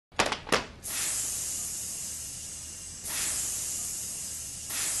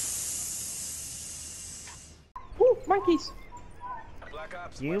Monkeys!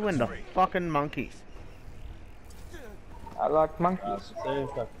 You and the fucking monkeys. I like monkeys.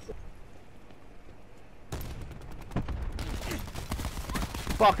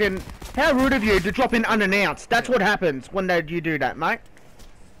 Fucking, how rude of you to drop in unannounced. That's what happens when you do that, mate.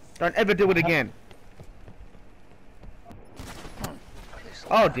 Don't ever do it again.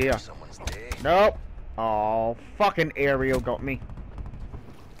 Oh dear. Nope. Oh, fucking Ariel got me.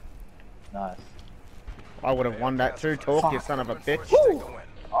 Nice. I would have won that too, Talk, you son of a bitch. Woo!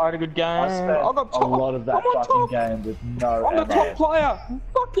 I had a good game. I spent got top. a lot of that fucking game with no I'm the ammo. top player.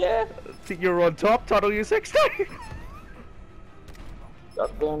 Fuck yeah. Think you're on top, Tuttle, you 16.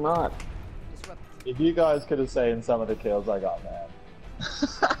 Goddamn right. If you guys could have seen some of the kills I got, man.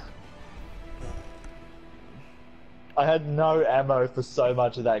 I had no ammo for so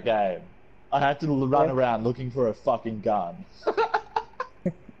much of that game. I had to run around looking for a fucking gun.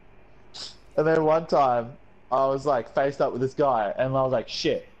 And then one time, I was like faced up with this guy, and I was like,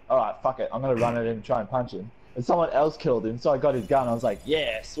 shit, alright, fuck it, I'm gonna run at him and try and punch him. And someone else killed him, so I got his gun, I was like,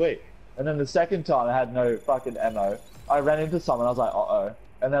 yeah, sweet. And then the second time I had no fucking ammo, I ran into someone, I was like, uh-oh.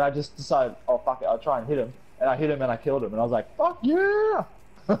 And then I just decided, oh fuck it, I'll try and hit him. And I hit him and I killed him, and I was like, fuck yeah!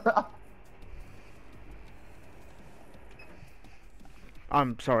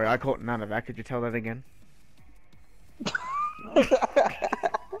 I'm sorry, I caught none of that. Could you tell that again?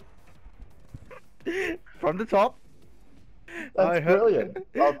 From the top. That's brilliant.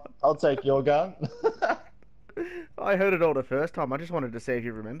 I'll take your gun. I heard it all the first time. I just wanted to see if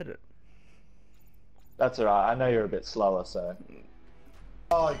you remembered it. That's alright. I know you're a bit slower, so.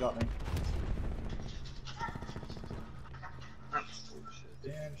 Oh, he got me.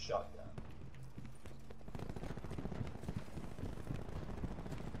 Damn shotgun.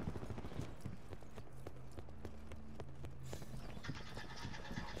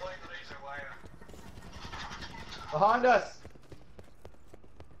 Behind us!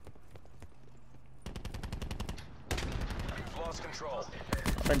 Lost control.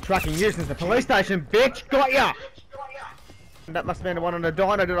 I've been tracking you since the police station, bitch! Got ya! That must have been the one on the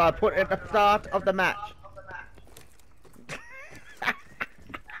diner that I put at the start of the match.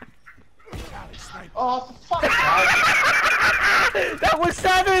 Oh, for fuck's sake! That was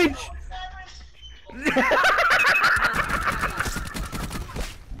savage!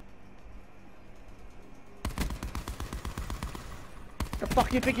 The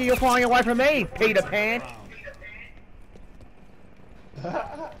fuck you thinking you're flying away from me, Peter Pan?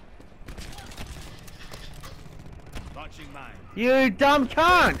 You dumb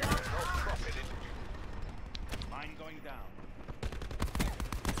cunt! Mine going down.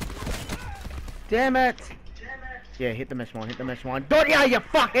 Damn it! Yeah, hit the mesh mine, hit the mesh mine. Got ya, you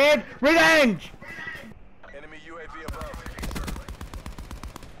fuckhead! Revenge! Enemy UAV above.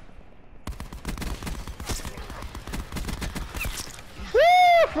 Woo!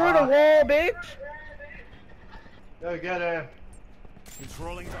 Through the wall, bitch! Go get him!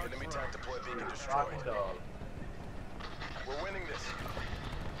 Controlling enemy tank deploy beacon destroyed. We're winning this.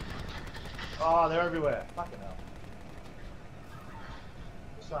 Oh, they're everywhere. Fucking hell.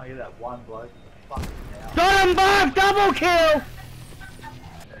 Just trying to get that one bloke. Fucking hell. Got him both! Double kill!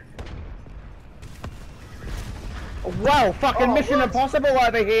 Wow, fucking Mission Impossible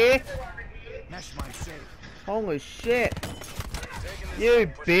over here! Holy shit!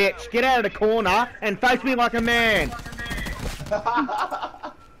 You bitch! Get out of the corner and face me like a man!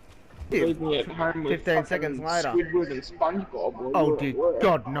 Leave me at home with 15 seconds later. Squidward and SpongeBob. Oh dear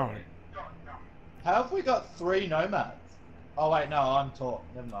God, no! How have we got 3 nomads? Oh wait, no, I'm tall.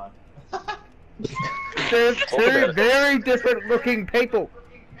 Never mind. There's 2 very different looking people.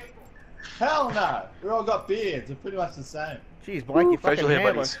 Hell no! We all got beards. We're pretty much the same. Jeez, Blake, you fucking Facial hair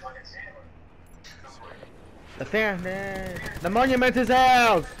hairless. buddies. The monument is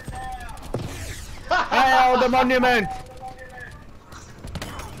ours! Hail the monument!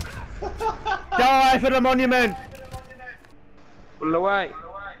 Die for the monument! Pull away.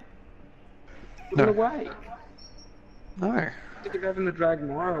 Pull away. No. Sick of having to drag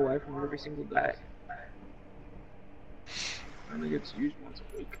Mara away from her every single day. Only gets used once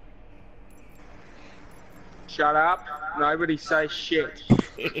a week. Shut up. Nobody say shit.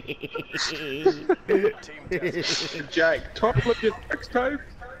 Jake, top look your text tape.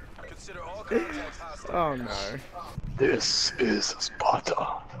 Consider all contacts hostile. Oh no. This is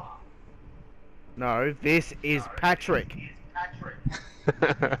Sparta. No, this is Patrick.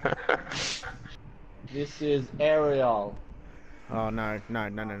 This is Ariel. Oh no.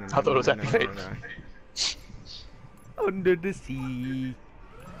 I thought it was Activate. Under the sea.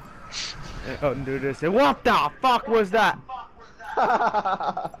 Under the sea. What the fuck was that?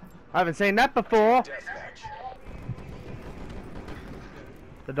 I haven't seen that before. Deathmatch.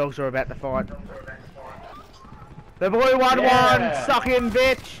 The dogs are about to fight. The blue one Yeah. won! Suck in,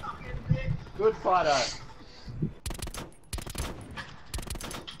 bitch! Good fighter.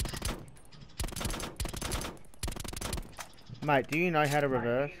 Mate, do you know how to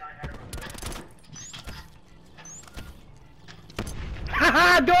reverse?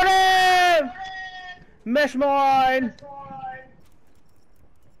 Haha, got him! Mesh mine!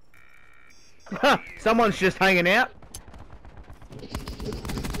 Someone's just hanging out.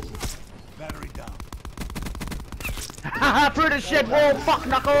 Battery down. Haha, through the shed wall, fuck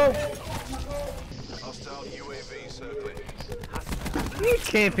knuckle! Hostile UAV circling. You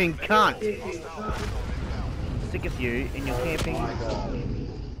camping cunt! Sick of you and your camping.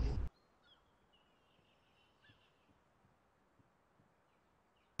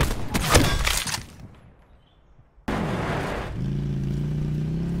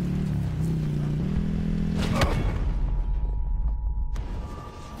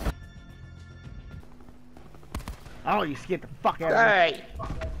 Oh, you scared the fuck out of me. Hey!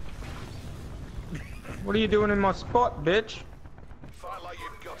 What are you doing in my spot, bitch? Fight like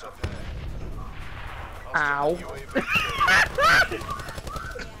you've got up there. Ow. UAV.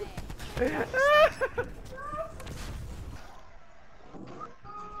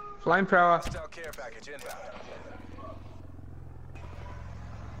 Flamethrower. Hostile care package inbound.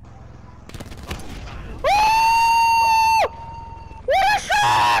 What a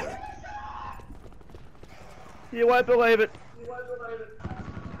shot! You won't believe it.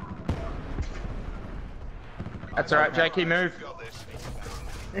 That's alright, Jakey, move. Got this.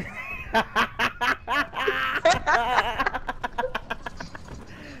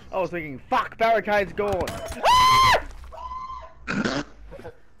 I was thinking, fuck, barricade's gone.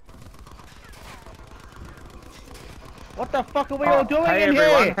 What the fuck are we all doing hey in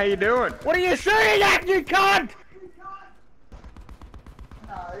everyone, here? how you doing? What are you shooting at, you cunt?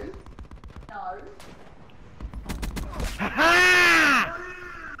 Ha!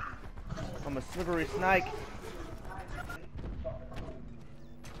 I'm a slippery snake.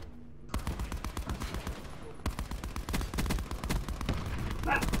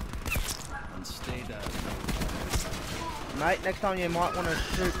 And stay down. Mate, next time you might want to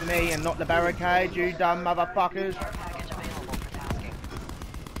shoot me and not the barricade, you dumb motherfuckers.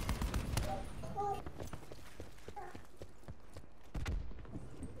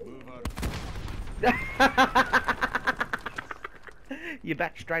 Move out. You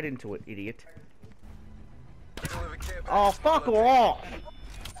back straight into it, idiot. Deliver care Oh, package fuck delivered. off!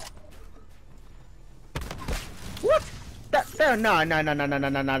 What?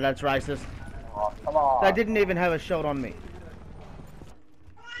 No, that's racist. Oh, come on. They didn't even have a shot on me.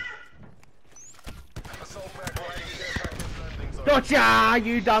 Assault back line, care package landings on. Gotcha,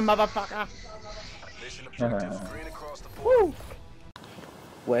 you dumb motherfucker! Mission objectives green across the board. Woo!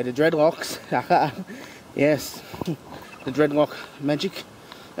 Where the dreadlocks, yes, the dreadlock magic,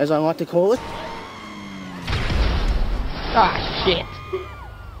 as I like to call it. Ah, shit!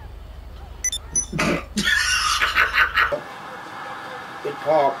 Good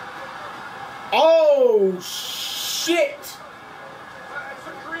call. Oh, shit!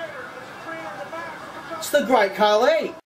 It's the Great Khali.